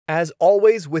As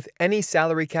always, with any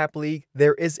salary cap league,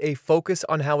 there is a focus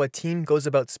on how a team goes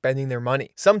about spending their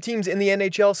money. Some teams in the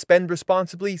NHL spend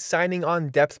responsibly, signing on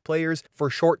depth players for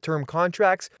short-term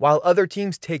contracts, while other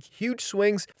teams take huge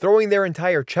swings, throwing their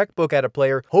entire checkbook at a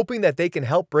player, hoping that they can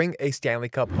help bring a Stanley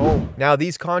Cup home. Now,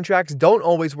 these contracts don't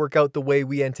always work out the way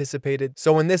we anticipated,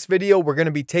 so in this video, we're going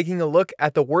to be taking a look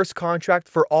at the worst contract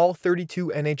for all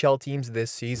 32 NHL teams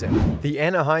this season. The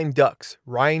Anaheim Ducks,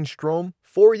 Ryan Strome,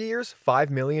 4 years, $5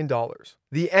 million.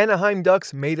 The Anaheim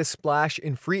Ducks made a splash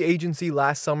in free agency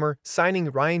last summer,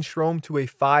 signing Ryan Strome to a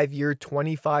 5-year,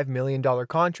 $25 million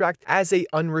contract as an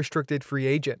unrestricted free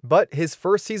agent. But his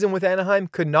first season with Anaheim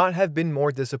could not have been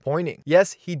more disappointing.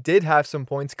 Yes, he did have some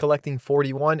points, collecting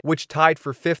 41, which tied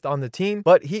for 5th on the team,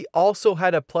 but he also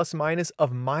had a plus-minus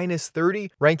of -30,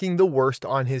 ranking the worst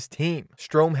on his team.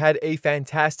 Strome had a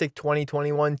fantastic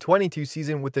 2021-22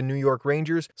 season with the New York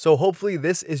Rangers, so hopefully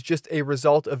this is just a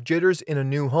result of jitters in a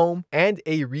new home and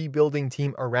a rebuilding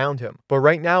team around him. But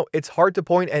right now, it's hard to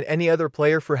point at any other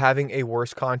player for having a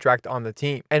worse contract on the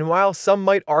team. And while some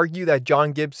might argue that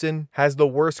John Gibson has the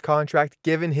worst contract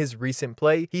given his recent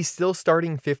play, he's still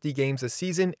starting 50 games a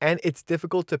season, and it's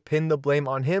difficult to pin the blame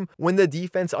on him when the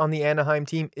defense on the Anaheim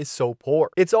team is so poor.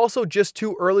 It's also just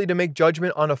too early to make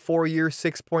judgment on a 4-year,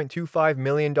 $6.25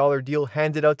 million deal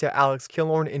handed out to Alex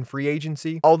Killorn in free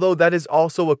agency, although that is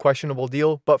also a questionable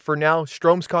deal, but for now,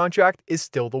 Strome's contract is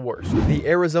still the worst. The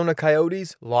Arizona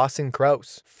Coyotes, Lawson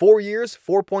Crouse, 4 years,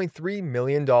 $4.3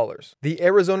 million. The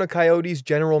Arizona Coyotes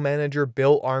general manager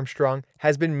Bill Armstrong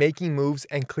has been making moves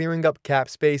and clearing up cap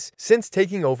space since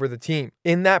taking over the team.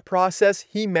 In that process,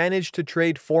 he managed to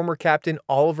trade former captain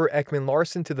Oliver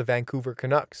Ekman-Larsson to the Vancouver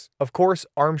Canucks. Of course,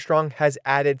 Armstrong has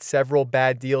added several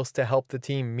bad deals to help the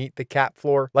team meet the cap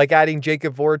floor, like adding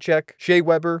Jacob Voracek, Shea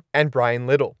Weber, and Brian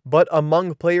Little. But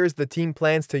among players the team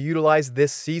plans to utilize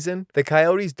this season, the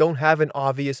Coyotes don't have an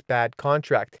obvious bad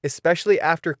contract, especially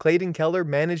after Clayton Keller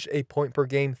managed a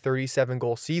point-per-game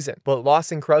 37-goal season. But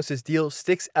Lawson Crouse's deal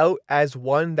sticks out as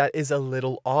one that is a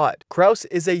little odd. Crouse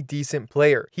is a decent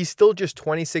player. He's still just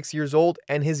 26 years old,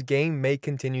 and his game may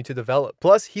continue to develop.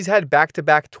 Plus, he's had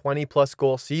back-to-back 20-plus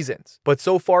goal seasons. But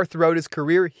so far throughout his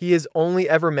career, he has only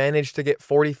ever managed to get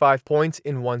 45 points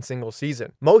in one single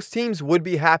season. Most teams would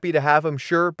be happy to have him,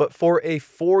 sure, but for a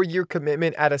 4-year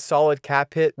commitment at a solid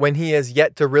cap hit when he has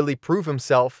yet to really prove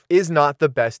himself is not the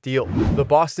best deal. The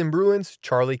Boston Bruins,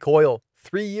 Charlie Coyle,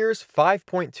 3 years,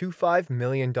 $5.25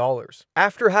 million.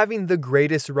 After having the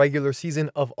greatest regular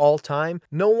season of all time,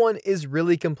 no one is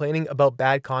really complaining about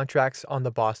bad contracts on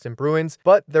the Boston Bruins,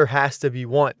 but there has to be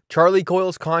one. Charlie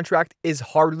Coyle's contract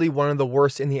is hardly one of the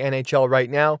worst in the NHL right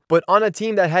now, but on a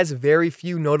team that has very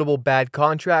few notable bad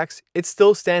contracts, it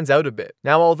still stands out a bit.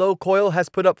 Now, although Coyle has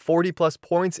put up 40-plus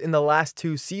points in the last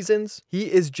 2 seasons,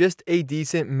 he is just a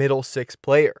decent middle six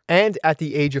player. And at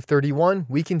the age of 31,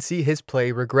 we can see his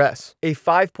play regress. A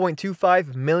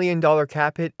 $5.25 million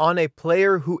cap hit on a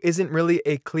player who isn't really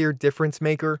a clear difference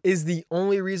maker is the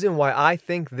only reason why I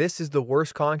think this is the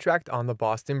worst contract on the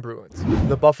Boston Bruins.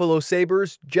 The Buffalo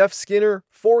Sabres, Jeff Skinner,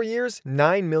 4 years,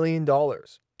 $9 million.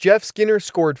 Jeff Skinner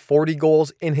scored 40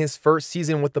 goals in his first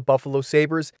season with the Buffalo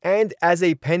Sabres, and as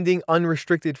a pending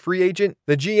unrestricted free agent,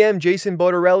 the GM Jason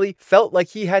Botarelli felt like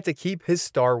he had to keep his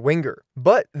star winger.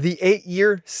 But the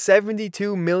 8-year,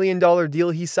 $72 million deal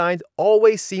he signed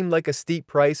always seemed like a steep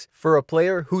price for a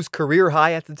player whose career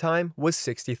high at the time was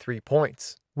 63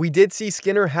 points. We did see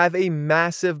Skinner have a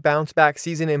massive bounce-back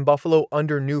season in Buffalo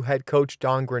under new head coach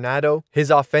Don Granato. His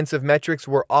offensive metrics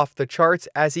were off the charts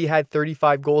as he had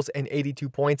 35 goals and 82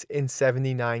 points in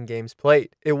 79 games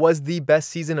played. It was the best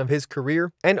season of his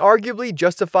career and arguably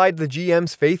justified the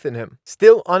GM's faith in him.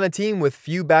 Still on a team with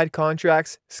few bad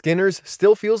contracts, Skinner's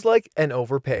still feels like an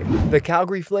overpay. The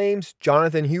Calgary Flames,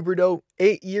 Jonathan Huberdeau,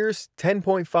 8 years,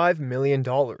 $10.5 million.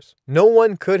 No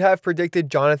one could have predicted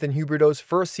Jonathan Huberdeau's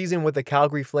first season with the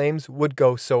Calgary Flames would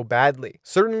go so badly.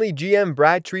 Certainly GM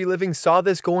Brad Treliving saw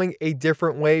this going a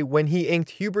different way when he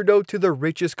inked Huberdeau to the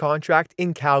richest contract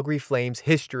in Calgary Flames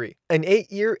history, an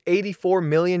 8-year, $84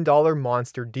 million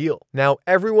monster deal. Now,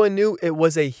 everyone knew it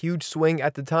was a huge swing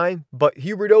at the time, but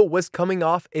Huberdeau was coming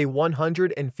off a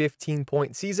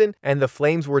 115-point season, and the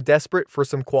Flames were desperate for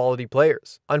some quality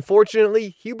players.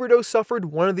 Unfortunately, Huberdeau suffered suffered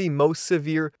one of the most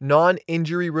severe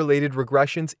non-injury related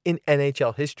regressions in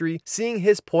NHL history, seeing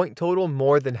his point total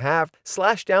more than halved,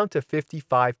 slashed down to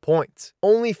 55 points.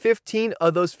 Only 15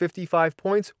 of those 55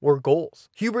 points were goals.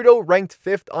 Huberdeau ranked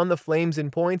 5th on the Flames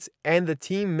in points, and the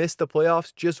team missed the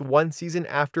playoffs just one season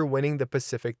after winning the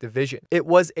Pacific Division. It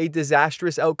was a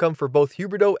disastrous outcome for both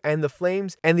Huberdeau and the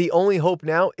Flames, and the only hope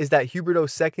now is that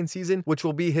Huberdeau's second season, which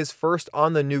will be his first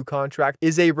on the new contract,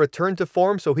 is a return to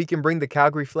form so he can bring the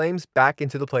Calgary Flames back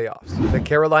into the playoffs. The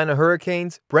Carolina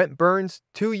Hurricanes, Brent Burns,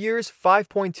 2 years,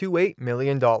 $5.28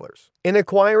 million. In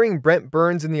acquiring Brent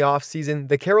Burns in the offseason,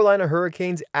 the Carolina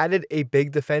Hurricanes added a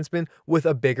big defenseman with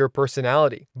a bigger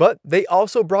personality. But they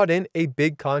also brought in a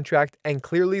big contract and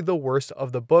clearly the worst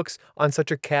of the books on such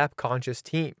a cap-conscious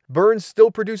team. Burns still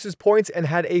produces points and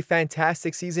had a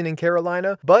fantastic season in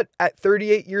Carolina, but at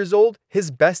 38 years old,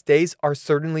 his best days are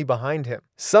certainly behind him.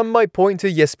 Some might point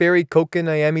to Jesperi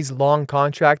Kotkaniemi's long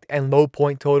contract and low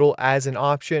point total as an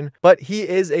option, but he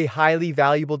is a highly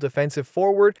valuable defensive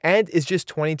forward and is just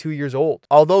 22 years old.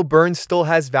 Although Burns still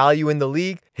has value in the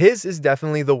league, his is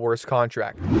definitely the worst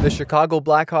contract. The Chicago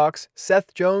Blackhawks,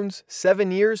 Seth Jones, 7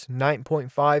 years,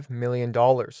 $9.5 million.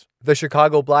 The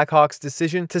Chicago Blackhawks'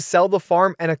 decision to sell the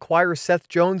farm and acquire Seth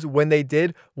Jones when they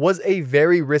did was a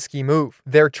very risky move.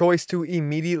 Their choice to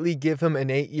immediately give him an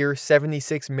 8-year,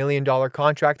 $76 million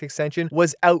contract extension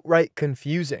was outright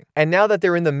confusing. And now that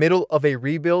they're in the middle of a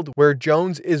rebuild where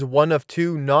Jones is one of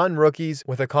 2 non-rookies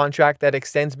with a contract that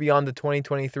extends beyond the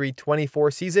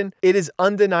 2023-24 season, it is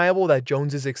undeniable that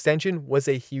Jones's extension was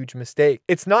a huge mistake.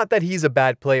 It's not that he's a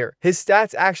bad player. His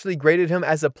stats actually graded him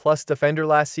as a plus defender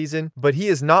last season, but he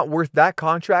is not worth that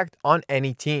contract on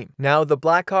any team. Now, the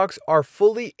Blackhawks are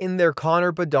fully in their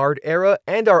Connor Bedard era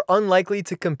and are unlikely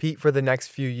to compete for the next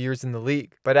few years in the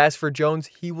league. But as for Jones,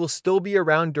 he will still be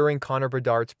around during Connor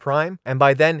Bedard's prime, and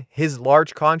by then, his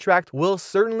large contract will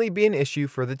certainly be an issue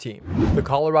for the team. The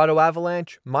Colorado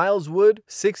Avalanche, Miles Wood,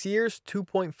 6 years,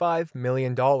 $2.5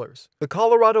 million. The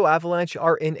Colorado Avalanche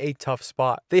are in a tough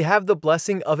spot. They have the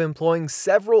blessing of employing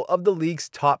several of the league's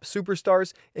top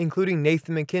superstars, including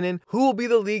Nathan MacKinnon, who will be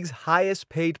the league's highest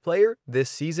paid player this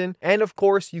season, and of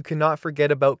course you cannot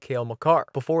forget about Cale Makar.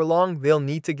 Before long, they'll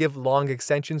need to give long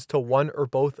extensions to one or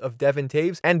both of Devin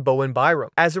Taves and Bowen Byram.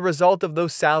 As a result of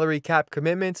those salary cap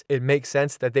commitments, it makes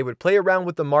sense that they would play around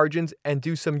with the margins and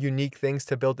do some unique things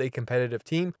to build a competitive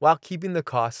team while keeping the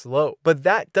costs low. But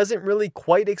that doesn't really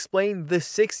quite explain the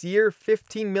 6-year,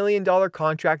 $15 million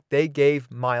contract they gave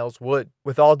Miles Wood.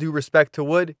 With all due respect to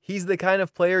Wood, he's the kind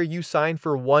of player you sign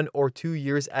for 1 or 2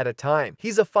 years at a time.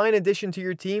 He's a fine addition to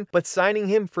your team, but signing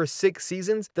him for 6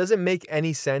 seasons doesn't make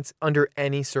any sense under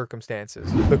any circumstances.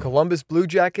 The Columbus Blue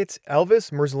Jackets,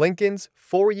 Elvis Merzlikins,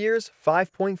 4 years,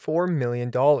 $5.4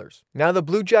 million. Now, the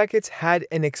Blue Jackets had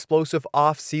an explosive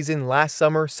off-season last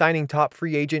summer, signing top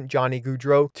free agent Johnny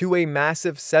Gaudreau to a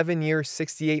massive 7-year,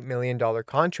 $68 million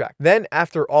contract. Then,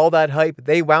 after all that hype,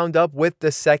 they wound up with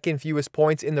the second fewest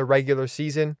points in the regular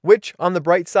season, which, on the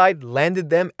bright side, landed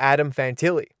them Adam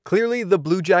Fantilli. Clearly, the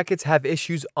Blue Jackets have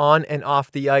issues on and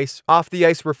off the ice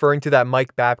referring to that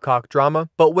Mike Babcock drama,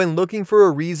 but when looking for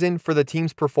a reason for the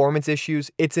team's performance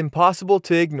issues, it's impossible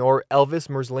to ignore Elvis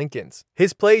Merzlikins.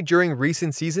 His play during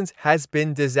recent seasons has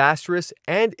been disastrous,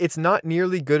 and it's not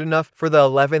nearly good enough for the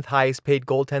 11th highest paid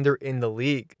goaltender in the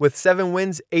league. With 7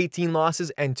 wins, 18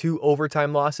 losses, and 2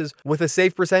 overtime losses, with a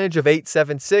save percentage of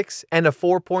 .876 and a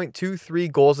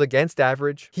 4.23 goals against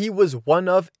average, he was one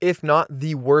of, if not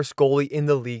the worst goalie in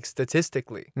the league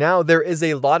statistically. Now, there is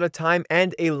a lot of time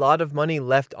and a lot of money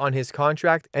left on his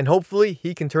contract, and hopefully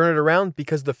he can turn it around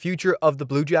because the future of the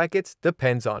Blue Jackets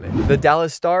depends on it. The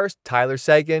Dallas Stars, Tyler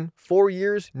Seguin, 4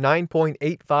 years,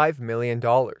 $9.85 million.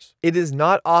 It is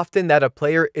not often that a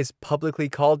player is publicly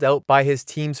called out by his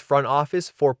team's front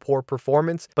office for poor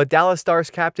performance, but Dallas Stars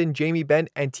captain Jamie Benn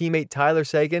and teammate Tyler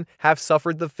Seguin have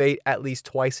suffered the fate at least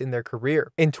twice in their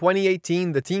career. In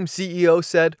 2018, the team CEO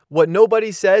said, "What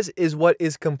nobody says is what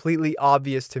is completely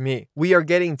obvious to me. We are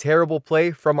getting terrible play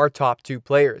from our top 2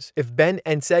 players. If Benn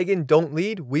and Seguin don't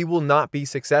lead, we will not be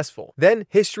successful." Then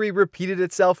history repeated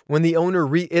itself when the owner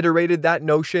reiterated that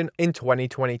notion in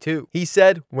 2022. He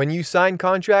said, "When you sign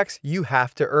contracts, you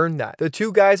have to earn that." The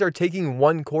 2 guys are taking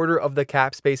 1/4 of the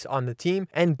cap space on the team,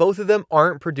 and both of them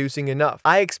aren't producing enough.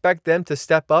 I expect them to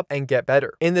step up and get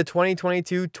better. In the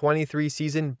 2022-23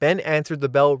 season, Benn answered the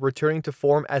bell, returning to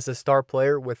form as a star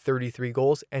player with 33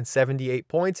 goals and 78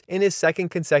 points in his second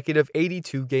consecutive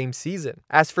 82-game season.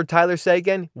 As for Tyler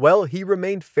Seguin, well, he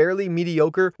remained fairly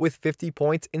mediocre with 50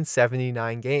 points in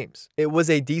 79 games. It was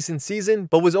a decent season,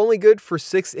 but was only good for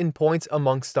 6th in points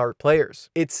among start players.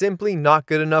 It's simply not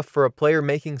good enough for a player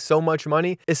making so much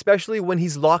money, especially when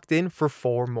he's locked in for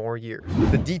 4 more years.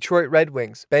 The Detroit Red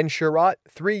Wings, Ben Chiarot,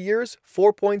 3 years,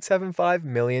 $4.75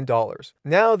 million.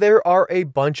 Now, there are a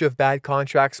bunch of bad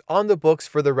contracts on the books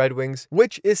for the Red Wings,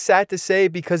 which is sad to say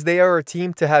because they are a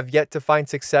team to have yet to find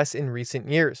success in recent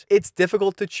years. It's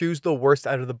difficult to choose the worst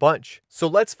out of the bunch. So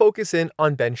let's focus in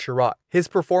on Ben Chiarot. His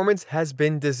performance has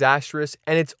been disastrous,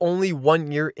 and it's only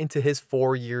 1 year into his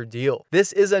 4-year deal.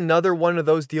 This is another one of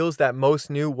those deals that most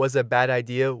knew was a bad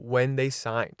idea when they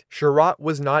signed. Chiarot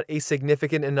was not a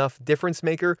significant enough difference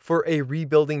maker for a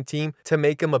rebuilding team to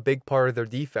make him a big part of their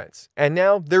defense. And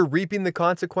now they're reaping the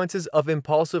consequences of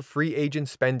impulsive free agent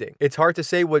spending. It's hard to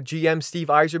say what GM Steve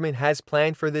Yzerman has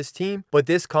planned for this team, but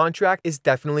this contract is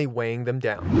definitely weighing them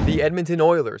down. The Edmonton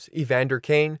Oilers, Evander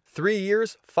Kane, 3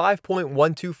 years,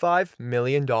 $5.125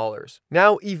 million.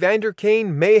 Now, Evander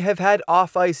Kane may have had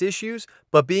off-ice issues,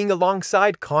 but being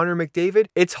alongside Connor McDavid,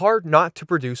 it's hard not to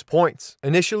produce points.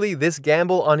 Initially, this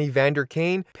gamble on Evander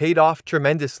Kane paid off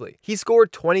tremendously. He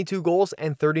scored 22 goals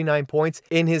and 39 points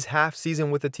in his half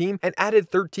season with the team and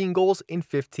added 13 goals in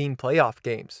 15 playoff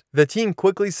games. The team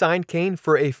quickly signed Kane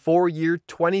for a 4-year,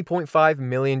 $20.5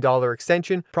 million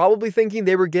extension, probably thinking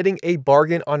they were getting a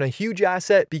bargain on a huge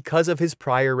asset because of his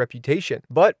prior reputation.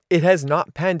 But it has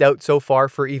not panned out so far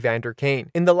for Evander Kane.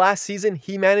 In the last season,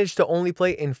 he managed to only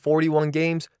play in 41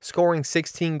 games, scoring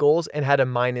 16 goals and had a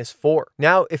 -4.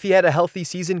 Now, if he had a healthy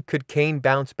season, could Kane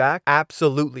bounce back?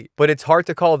 Absolutely. But it's hard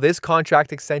to call this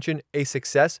contract extension a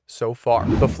success so far.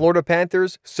 The Florida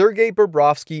Panthers, Sergei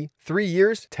Bobrovsky, 3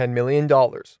 years, $10 million.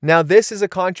 Now, this is a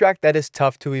contract that is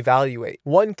tough to evaluate.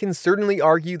 One can certainly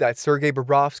argue that Sergei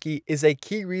Bobrovsky is a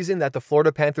key reason that the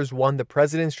Florida Panthers won the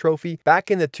President's Trophy back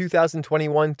in the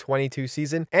 2021-22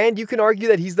 season, and you can argue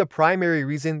that he's the primary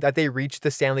reason that they reached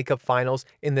the Stanley Cup Finals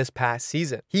in this past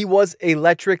season. He was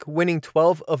electric, winning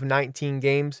 12 of 19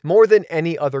 games, more than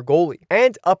any other goalie.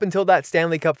 And up until that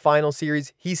Stanley Cup Final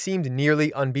series, he seemed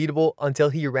nearly unbeatable until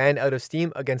he ran out of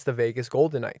steam against the Vegas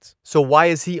Golden Knights. So why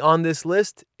is he on this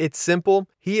list? It's simple.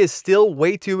 He is still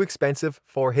way too expensive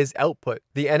for his output.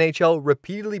 The NHL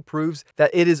repeatedly proves that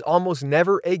it is almost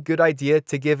never a good idea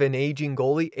to give an aging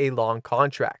goalie a long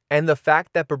contract. And the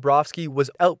fact that Bobrovsky was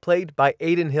outplayed by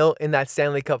Adin Hill in that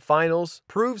Stanley Cup Finals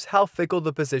proves how fickle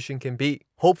the position can be.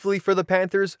 Hopefully for the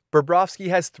Panthers, Bobrovsky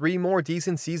has 3 more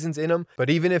decent seasons in him, but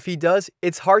even if he does,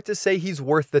 it's hard to say he's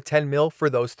worth the $10 million for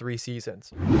those 3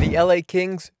 seasons. The LA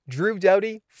Kings, Drew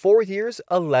Doughty, 4 years,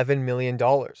 $11 million.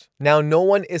 Now, no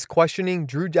one is questioning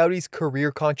Drew Doughty's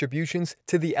career contributions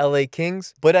to the LA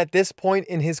Kings, but at this point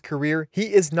in his career,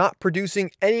 he is not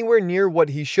producing anywhere near what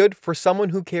he should for someone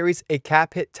who carries a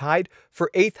cap hit tied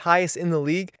for 8th highest in the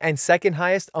league and 2nd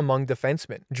highest among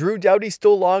defensemen. Drew Doughty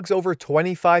still logs over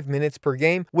 25 minutes per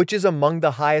game, which is among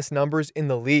the highest numbers in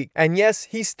the league. And yes,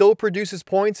 he still produces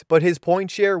points, but his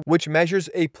point share, which measures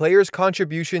a player's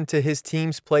contribution to his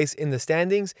team's place in the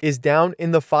standings, is down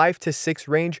in the 5 to 6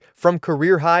 range from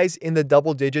career highs in the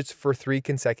double digits for 3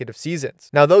 consecutive seasons.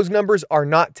 Now, those numbers are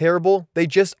not terrible, they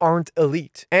just aren't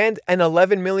elite. And an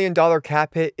 $11 million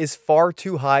cap hit is far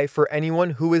too high for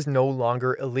anyone who is no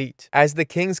longer elite. As the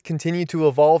Kings continue to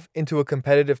evolve into a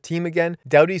competitive team again,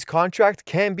 Doughty's contract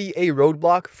can be a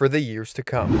roadblock for the years to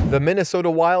come. The Minnesota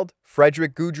Wild,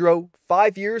 Frederick Gaudreau,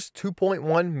 5 years,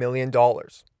 $2.1 million.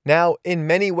 Now, in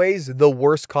many ways, the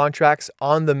worst contracts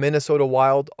on the Minnesota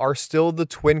Wild are still the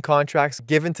twin contracts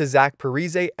given to Zach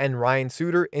Parise and Ryan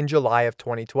Suter in July of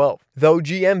 2012. Though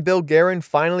GM Bill Guerin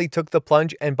finally took the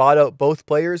plunge and bought out both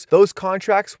players, those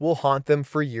contracts will haunt them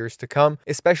for years to come,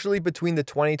 especially between the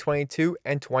 2022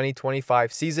 and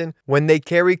 2025 season, when they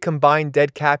carry combined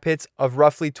dead cap hits of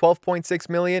roughly $12.6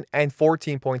 million and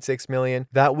 $14.6 million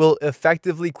that will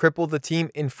effectively cripple the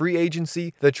team in free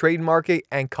agency, the trade market,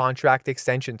 and contract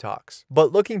extension talks.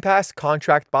 But looking past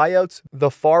contract buyouts,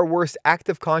 the far worst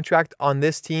active contract on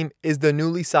this team is the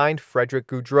newly signed Frederick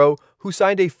Gaudreau, who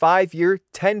signed a 5-year,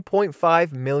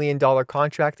 $10.5 million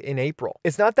contract in April.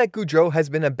 It's not that Gaudreau has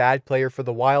been a bad player for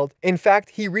the Wild. In fact,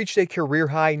 he reached a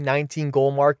career-high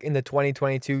 19-goal mark in the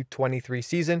 2022-23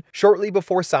 season shortly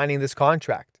before signing this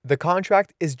contract. The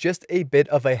contract is just a bit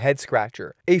of a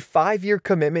head-scratcher. A 5-year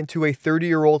commitment to a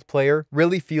 30-year-old player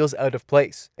really feels out of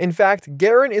place. In fact,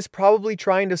 Guerin is probably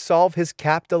trying to solve his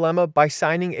cap dilemma by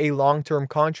signing a long-term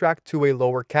contract to a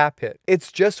lower cap hit.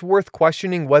 It's just worth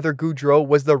questioning whether Gaudreau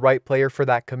was the right player for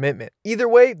that commitment. Either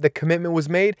way, the commitment was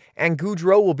made, and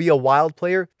Gaudreau will be a Wild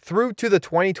player through to the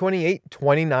 2028-29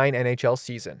 NHL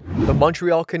season. The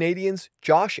Montreal Canadiens,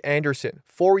 Josh Anderson,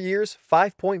 4 years,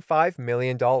 $5.5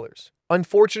 million.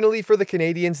 Unfortunately for the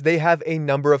Canadiens, they have a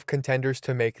number of contenders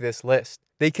to make this list.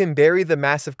 They can bury the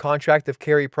massive contract of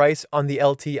Carey Price on the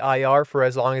LTIR for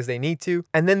as long as they need to,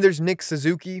 and then there's Nick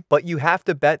Suzuki, but you have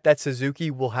to bet that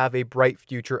Suzuki will have a bright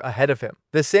future ahead of him.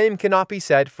 The same cannot be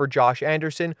said for Josh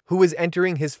Anderson, who is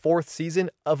entering his 4th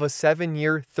season of a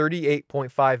 7-year,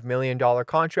 $38.5 million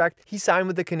contract he signed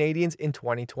with the Canadiens in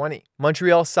 2020.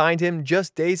 Montreal signed him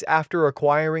just days after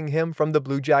acquiring him from the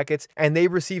Blue Jackets, and they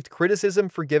received criticism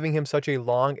for giving him such a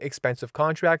long, expensive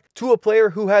contract to a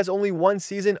player who has only 1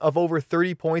 season of over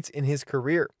 30 points in his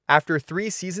career. After 3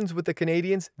 seasons with the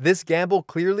Canadiens, this gamble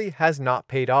clearly has not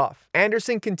paid off.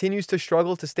 Anderson continues to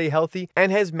struggle to stay healthy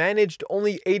and has managed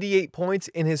only 88 points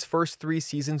in his first 3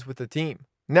 seasons with the team.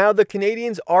 Now, the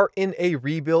Canadiens are in a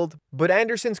rebuild, but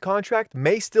Anderson's contract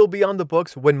may still be on the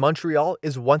books when Montreal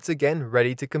is once again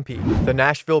ready to compete. The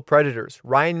Nashville Predators,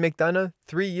 Ryan McDonagh,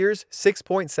 3 years,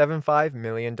 $6.75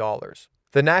 million.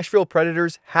 The Nashville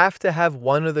Predators have to have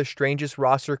one of the strangest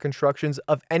roster constructions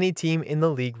of any team in the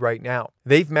league right now.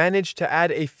 They've managed to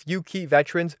add a few key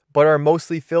veterans, but are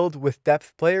mostly filled with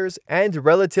depth players and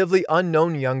relatively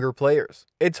unknown younger players.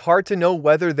 It's hard to know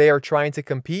whether they are trying to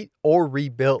compete or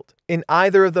rebuild. In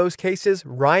either of those cases,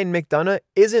 Ryan McDonagh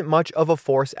isn't much of a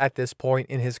force at this point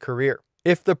in his career.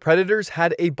 If the Predators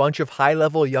had a bunch of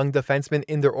high-level young defensemen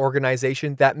in their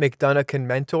organization that McDonagh can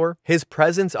mentor, his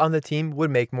presence on the team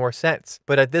would make more sense.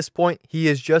 But at this point, he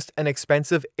is just an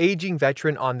expensive, aging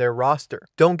veteran on their roster.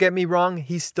 Don't get me wrong,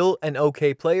 he's still an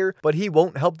okay player, but he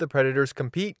won't help the Predators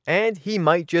compete, and he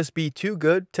might just be too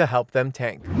good to help them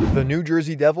tank. The New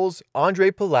Jersey Devils,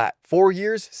 Ondrej Palat, 4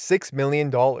 years, $6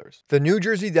 million. The New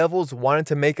Jersey Devils wanted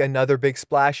to make another big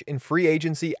splash in free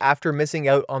agency after missing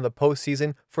out on the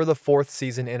postseason for the 4th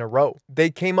season in a row. They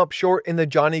came up short in the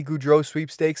Johnny Gaudreau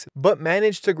sweepstakes, but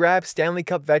managed to grab Stanley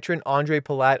Cup veteran Ondrej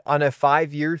Palat on a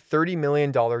 5-year, $30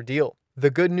 million deal. The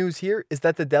good news here is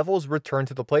that the Devils return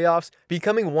to the playoffs,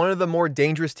 becoming one of the more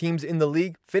dangerous teams in the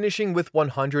league, finishing with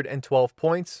 112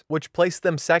 points, which placed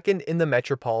them 2nd in the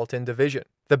Metropolitan Division.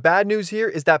 The bad news here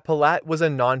is that Palat was a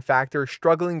non-factor,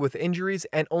 struggling with injuries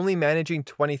and only managing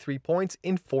 23 points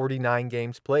in 49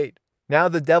 games played. Now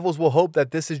the Devils will hope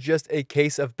that this is just a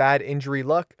case of bad injury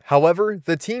luck. However,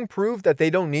 the team proved that they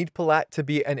don't need Palat to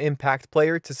be an impact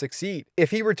player to succeed.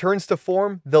 If he returns to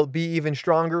form, they'll be even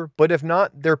stronger, but if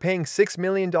not, they're paying $6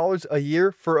 million a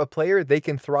year for a player they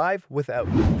can thrive without.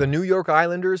 The New York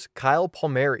Islanders, Kyle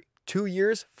Palmieri, 2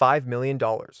 years, $5 million.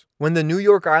 When the New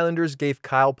York Islanders gave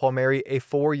Kyle Palmieri a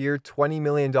 4-year, $20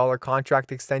 million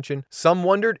contract extension, some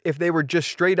wondered if they were just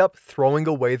straight up throwing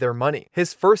away their money.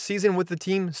 His first season with the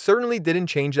team certainly didn't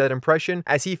change that impression,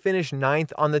 as he finished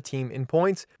 9th on the team in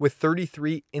points with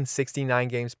 33 in 69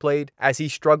 games played, as he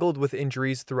struggled with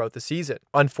injuries throughout the season.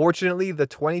 Unfortunately, the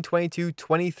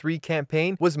 2022-23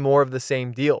 campaign was more of the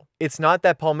same deal. It's not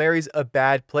that Palmieri's a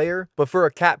bad player, but for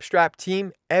a cap-strapped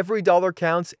team, every dollar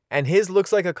counts, and his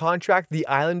looks like a contract the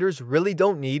Islanders really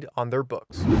don't need on their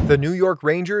books. The New York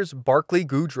Rangers, Barclay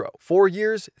Goodrow, 4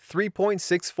 years,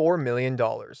 $3.64 million.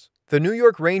 The New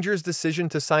York Rangers' decision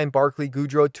to sign Barclay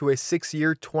Goodrow to a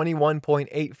 6-year,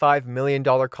 $21.85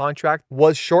 million contract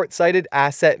was short-sighted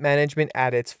asset management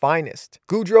at its finest.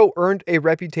 Goodrow earned a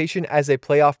reputation as a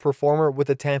playoff performer with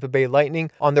the Tampa Bay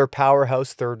Lightning on their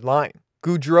powerhouse third line.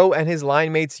 Goudreau and his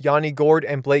line mates Yanni Gourde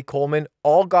and Blake Coleman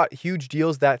all got huge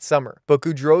deals that summer, but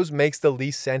Goudreau's makes the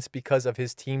least sense because of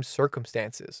his team's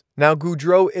circumstances. Now,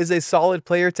 Goudreau is a solid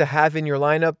player to have in your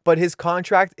lineup, but his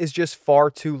contract is just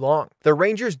far too long. The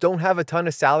Rangers don't have a ton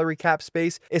of salary cap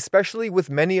space, especially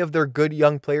with many of their good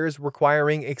young players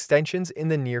requiring extensions in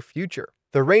the near future.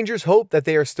 The Rangers hope that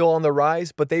they are still on the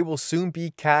rise, but they will soon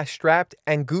be cash-strapped,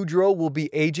 and Goudreau will be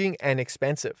aging and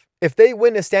expensive. If they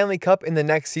win a Stanley Cup in the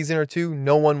next season or two,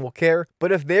 no one will care,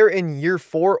 but if they're in year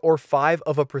 4 or 5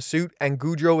 of a pursuit and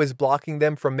Goudreau is blocking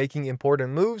them from making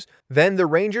important moves, then the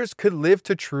Rangers could live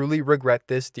to truly regret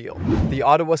this deal. The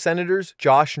Ottawa Senators,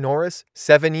 Josh Norris,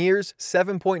 7 years,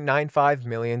 $7.95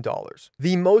 million.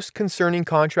 The most concerning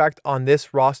contract on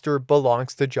this roster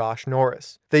belongs to Josh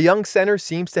Norris. The young center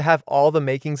seems to have all the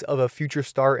makings of a future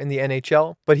star in the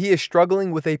NHL, but he is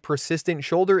struggling with a persistent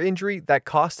shoulder injury that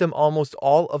cost him almost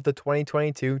all of the the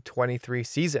 2022-23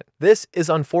 season. This is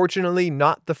unfortunately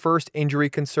not the first injury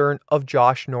concern of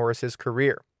Josh Norris's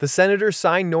career. The Senators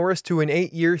signed Norris to an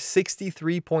 8-year,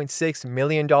 $63.6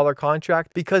 million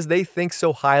contract because they think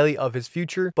so highly of his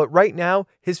future, but right now,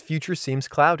 his future seems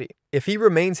cloudy. If he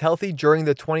remains healthy during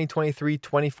the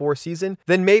 2023-24 season,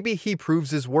 then maybe he proves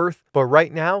his worth, but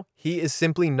right now, he is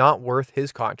simply not worth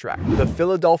his contract. The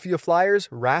Philadelphia Flyers,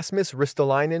 Rasmus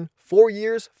Ristolainen, 4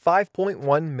 years,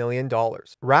 $5.1 million.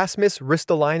 Rasmus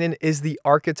Ristolainen is the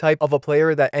archetype of a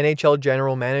player that NHL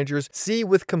general managers see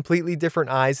with completely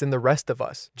different eyes than the rest of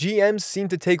us. GMs seem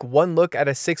to take one look at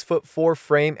a 6'4"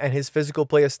 frame and his physical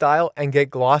play style and get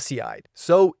glossy-eyed.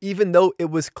 So even though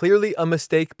it was clearly a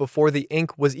mistake before the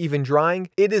ink was even drying,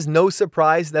 it is no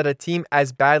surprise that a team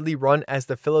as badly run as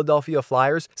the Philadelphia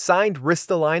Flyers signed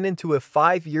Ristolainen to a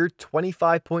 5-year,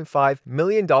 $25.5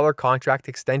 million contract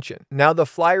extension. Now the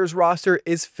Flyers roster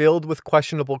is filled with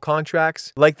questionable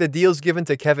contracts, like the deals given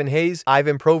to Kevin Hayes,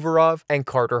 Ivan Provorov, and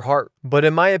Carter Hart. But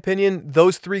in my opinion,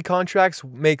 those 3 contracts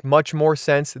make much more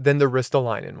sense than the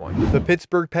Ristolainen one. The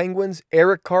Pittsburgh Penguins,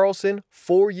 Erik Karlsson,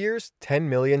 4 years, $10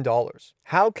 million.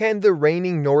 How can the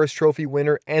reigning Norris Trophy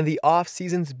winner and the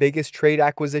offseason's biggest trade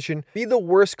acquisition be the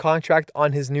worst contract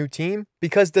on his new team?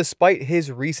 Because despite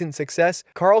his recent success,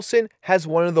 Karlsson has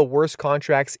one of the worst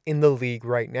contracts in the league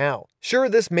right now. Sure,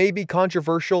 this may be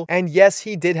controversial, and yes,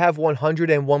 he did have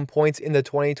 101 points in the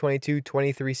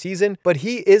 2022-23 season, but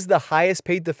he is the highest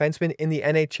paid defenseman in the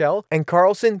NHL, and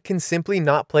Karlsson can simply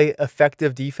not play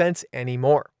effective defense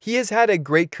anymore. He has had a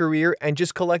great career and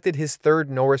just collected his 3rd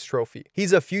Norris Trophy.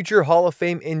 He's a future Hall of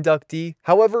Fame inductee.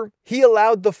 However, he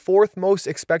allowed the 4th most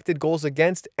expected goals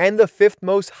against and the 5th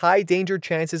most high danger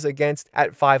chances against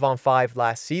at 5-on-5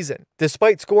 last season.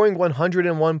 Despite scoring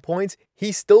 101 points,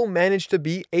 he still managed to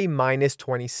be a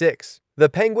 -26. The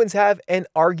Penguins have an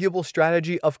arguable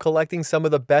strategy of collecting some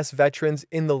of the best veterans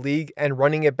in the league and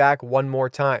running it back one more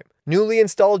time. Newly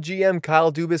installed GM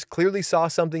Kyle Dubas clearly saw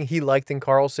something he liked in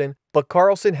Karlsson, but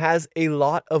Karlsson has a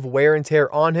lot of wear and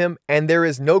tear on him, and there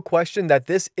is no question that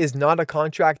this is not a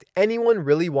contract anyone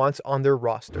really wants on their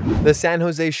roster. The San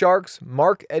Jose Sharks,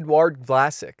 Marc-Edouard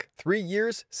Vlasic, 3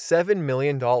 years, $7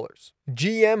 million.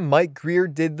 GM Mike Grier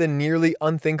did the nearly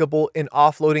unthinkable in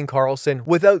offloading Karlsson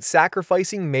without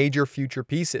sacrificing major future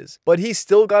pieces, but he's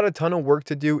still got a ton of work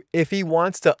to do if he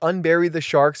wants to unbury the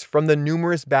Sharks from the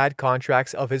numerous bad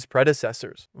contracts of his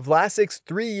predecessors. Vlasic's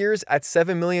 3 years at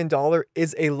 $7 million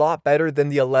is a lot better than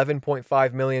the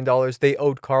 $11.5 million they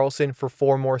owed Karlsson for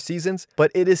 4 more seasons,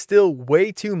 but it is still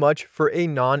way too much for a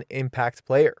non-impact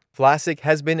player. Vlasic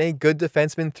has been a good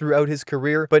defenseman throughout his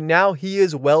career, but now he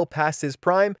is well past his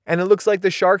prime, and it looks like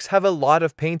the Sharks have a lot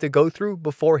of pain to go through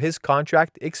before his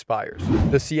contract expires.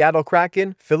 The Seattle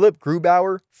Kraken, Philipp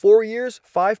Grubauer, 4 years,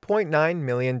 $5.9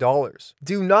 million.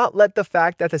 Do not let the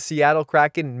fact that the Seattle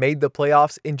Kraken made the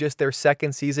playoffs in just their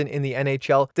 2nd season in the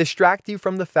NHL distract you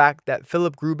from the fact that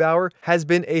Philipp Grubauer has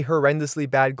been a horrendously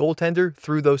bad goaltender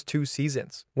through those 2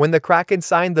 seasons. When the Kraken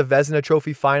signed the Vezina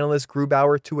Trophy finalist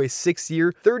Grubauer to a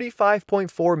 6-year,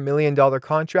 $35.4 million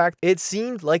contract, it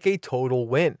seemed like a total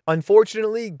win.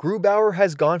 Unfortunately, Grubauer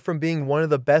has gone from being one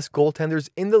of the best goaltenders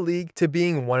in the league to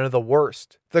being one of the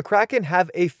worst. The Kraken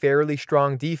have a fairly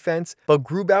strong defense, but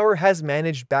Grubauer has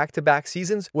managed back-to-back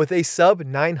seasons with a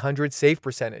sub-900 save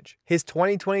percentage. His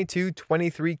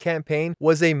 2022-23 campaign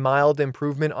was a mild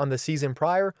improvement on the season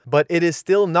prior, but it is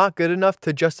still not good enough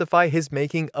to justify his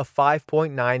making a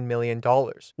 $5.9 million.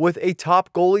 With a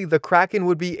top goalie, the Kraken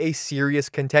would be a serious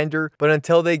contender, but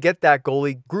until they get that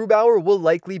goalie, Grubauer will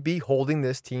likely be holding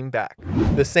this team back.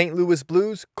 The St. Louis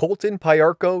Blues, Colton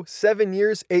Parayko, 7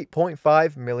 years,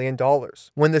 $8.5 million.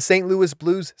 When the St. Louis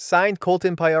Blues signed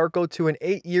Colton Parayko to an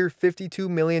 8-year, $52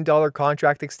 million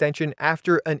contract extension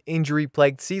after an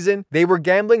injury-plagued season, they were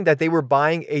gambling that they were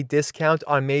buying a discount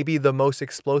on maybe the most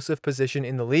explosive position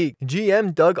in the league.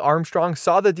 GM Doug Armstrong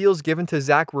saw the deals given to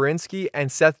Zach Werenski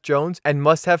and Seth Jones and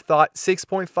must have thought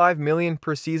 $6.5 million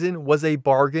per season was a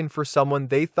bargain for someone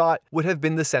they thought would have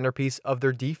been the centerpiece of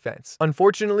their defense.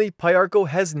 Unfortunately, Parayko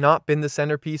has not been the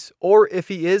centerpiece, or if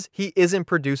he is, he isn't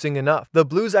producing enough. The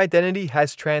Blues' identity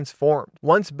has transformed.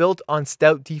 Once built on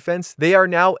stout defense, they are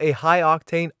now a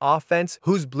high-octane offense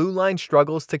whose blue line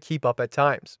struggles to keep up at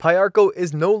times. Parayko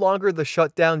is no longer the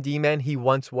shutdown D-man he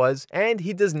once was, and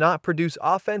he does not produce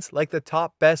offense like the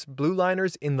top best blue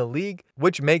liners in the league,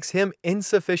 which makes him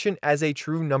insufficient as a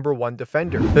true #1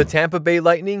 defender. The Tampa Bay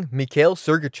Lightning, Mikhail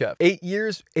Sergachev, 8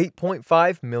 years,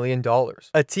 $8.5 million.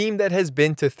 A team that has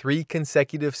been to 3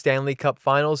 consecutive Stanley Cup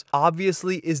finals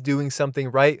obviously is doing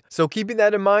something right, so keeping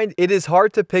that in mind, it is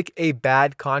hard to pick a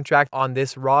bad contract on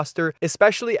this roster,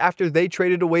 especially after they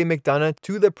traded away McDonough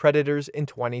to the Predators in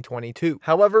 2022.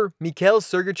 However, Mikhail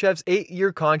Sergachev's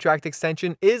 8-year contract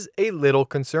extension is a little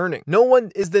concerning. No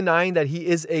one is denying that he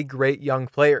is a great young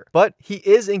player, but he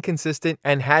is inconsistent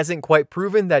and hasn't quite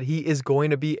proven that he is going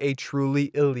to be a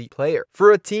truly elite player.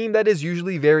 For a team that is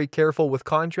usually very careful with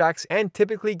contracts and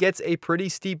typically gets a pretty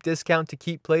steep discount to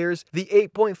keep players, the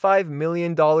 $8.5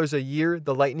 million a year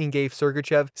the Lightning gave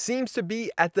Sergachev seems to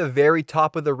be at the very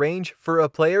top of the range for a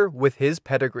player with his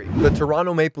pedigree. The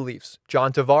Toronto Maple Leafs,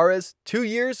 John Tavares, 2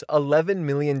 years, $11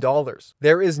 million.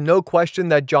 There is no question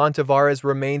that John Tavares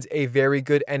remains a very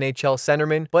good NHL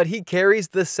centerman, but he carries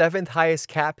the 7th highest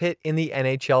cap hit in the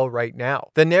NHL right now.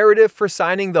 The narrative for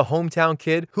signing the hometown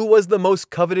kid, who was the most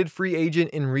coveted free agent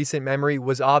in recent memory,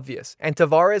 was obvious, and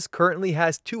Tavares currently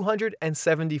has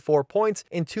 274 points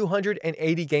in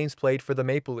 280 games played for the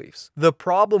Maple Leafs. The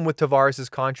problem with Tavares'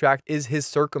 contract is his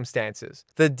circumstances.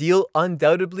 The deal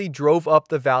undoubtedly drove up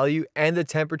the value and the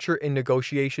temperature in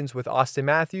negotiations with Austin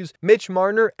Matthews, Mitch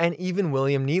Marner, and even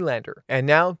William Nylander. And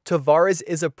now, Tavares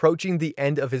is approaching the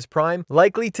end of his prime,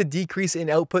 likely to decrease in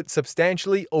output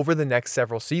substantially over the next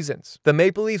several seasons. The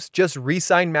Maple Leafs just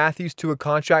re-signed Matthews to a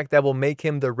contract that will make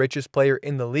him the richest player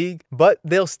in the league, but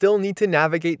they'll still need to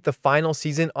navigate the final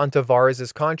season on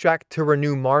Tavares' contract to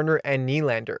renew Marner and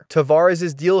Nylander.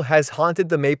 Tavares' deal has haunted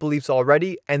the Maple Leafs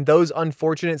already, and those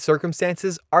unfortunate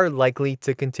circumstances are likely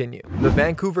to continue. The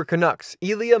Vancouver Canucks,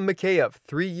 Ilya Mikheyev,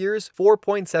 3 years,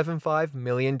 $4.75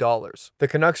 million. The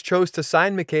Canucks chose to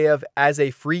sign Mikheyev as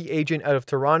a free agent out of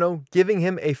Toronto, giving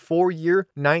him a 4-year,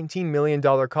 $19 million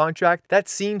contract that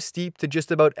seemed steep to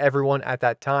just about everyone at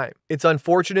that time. It's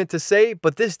unfortunate to say,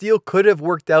 but this deal could have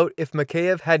worked out if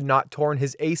Mikheyev had not torn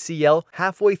his ACL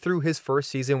halfway through his first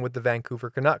season with the Vancouver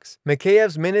Canucks.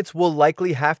 Mikheyev's minutes will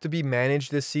likely have to be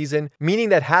managed this season, meaning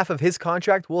that half of his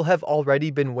contract will have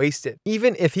already been wasted.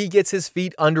 Even if he gets his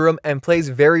feet under him and plays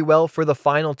very well for the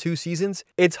final 2 seasons,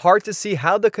 it's hard to see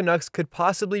how the Canucks could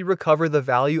possibly recover the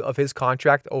value of his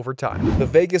contract over time. The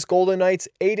Vegas Golden Knights,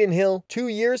 Adin Hill, 2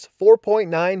 years,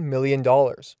 $4.9 million.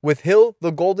 With Hill,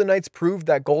 the Golden Knights proved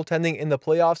that goaltending in the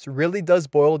playoffs really does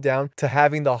boil down to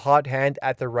having the hot hand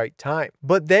at the right time.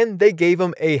 But then they gave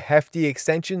him a hefty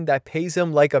extension that pays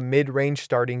him like a mid-range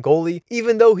starting goalie,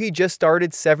 even though he just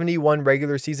started 71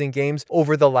 regular season games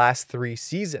over the last 3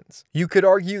 seasons. You could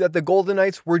argue that the Golden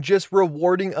Knights were just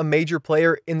rewarding a major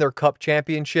player in their cup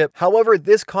championship. However,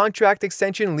 this contract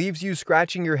extension leaves you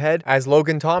scratching your head, as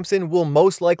Logan Thompson will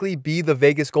most likely be the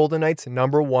Vegas Golden Knights'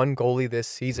 #1 goalie this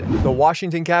season. The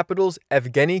Washington Capitals,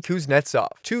 Evgeny Kuznetsov,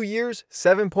 2 years,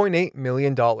 $7.8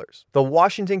 million. The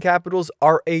Washington Capitals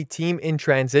are a team in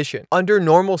transition. Under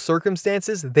normal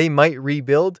circumstances, they might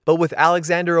rebuild, but with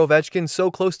Alexander Ovechkin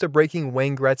so close to breaking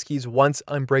Wayne Gretzky's once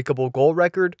unbreakable goal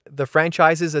record, the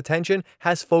franchise's attention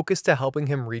has focused to helping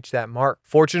him reach that mark.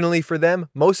 Fortunately for them,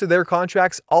 most of their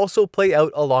contracts also play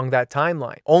out along that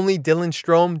timeline. Only Dylan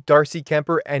Strome, Darcy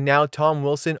Kemper, and now Tom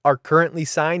Wilson are currently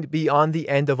signed beyond the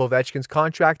end of Ovechkin's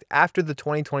contract after the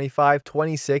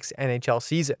 2025-26 NHL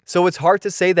season. So it's hard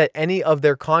to say that any of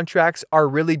their contracts are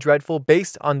really dreadful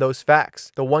based on those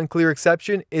facts. The one clear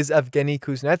exception is Evgeny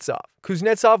Kuznetsov.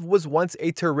 Kuznetsov was once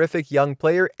a terrific young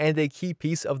player and a key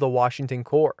piece of the Washington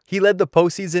core. He led the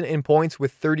postseason in points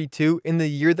with 32 in the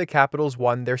year the Capitals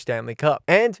won their Stanley Cup.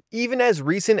 And even as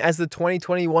recent as the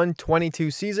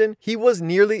 2021-22 season, he was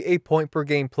nearly a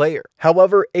point-per-game player.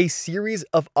 However, a series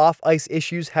of off-ice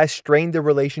issues has strained the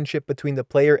relationship between the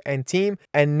player and team,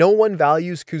 and no one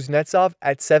values Kuznetsov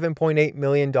at $7.8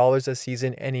 million a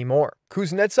season anymore.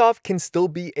 Kuznetsov can still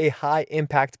be a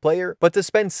high-impact player, but to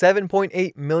spend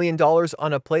 $7.8 million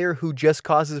on a player who just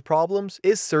causes problems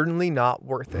is certainly not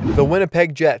worth it. The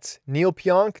Winnipeg Jets, Neil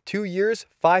Pionk, 2 years,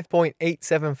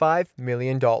 $5.875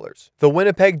 million. The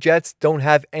Winnipeg Jets don't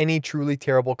have any truly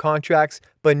terrible contracts,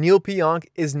 but Neil Pionk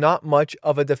is not much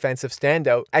of a defensive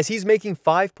standout, as he's making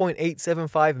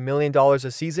 $5.875 million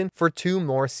a season for 2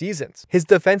 more seasons. His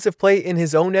defensive play in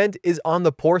his own end is on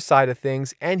the poor side of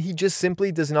things, and he just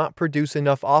simply does not produce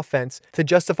enough offense to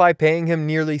justify paying him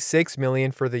nearly $6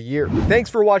 million for the year. Thanks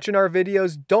for watching our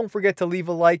videos. Don't forget to leave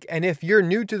a like, and if you're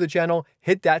new to the channel,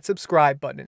 hit that subscribe button.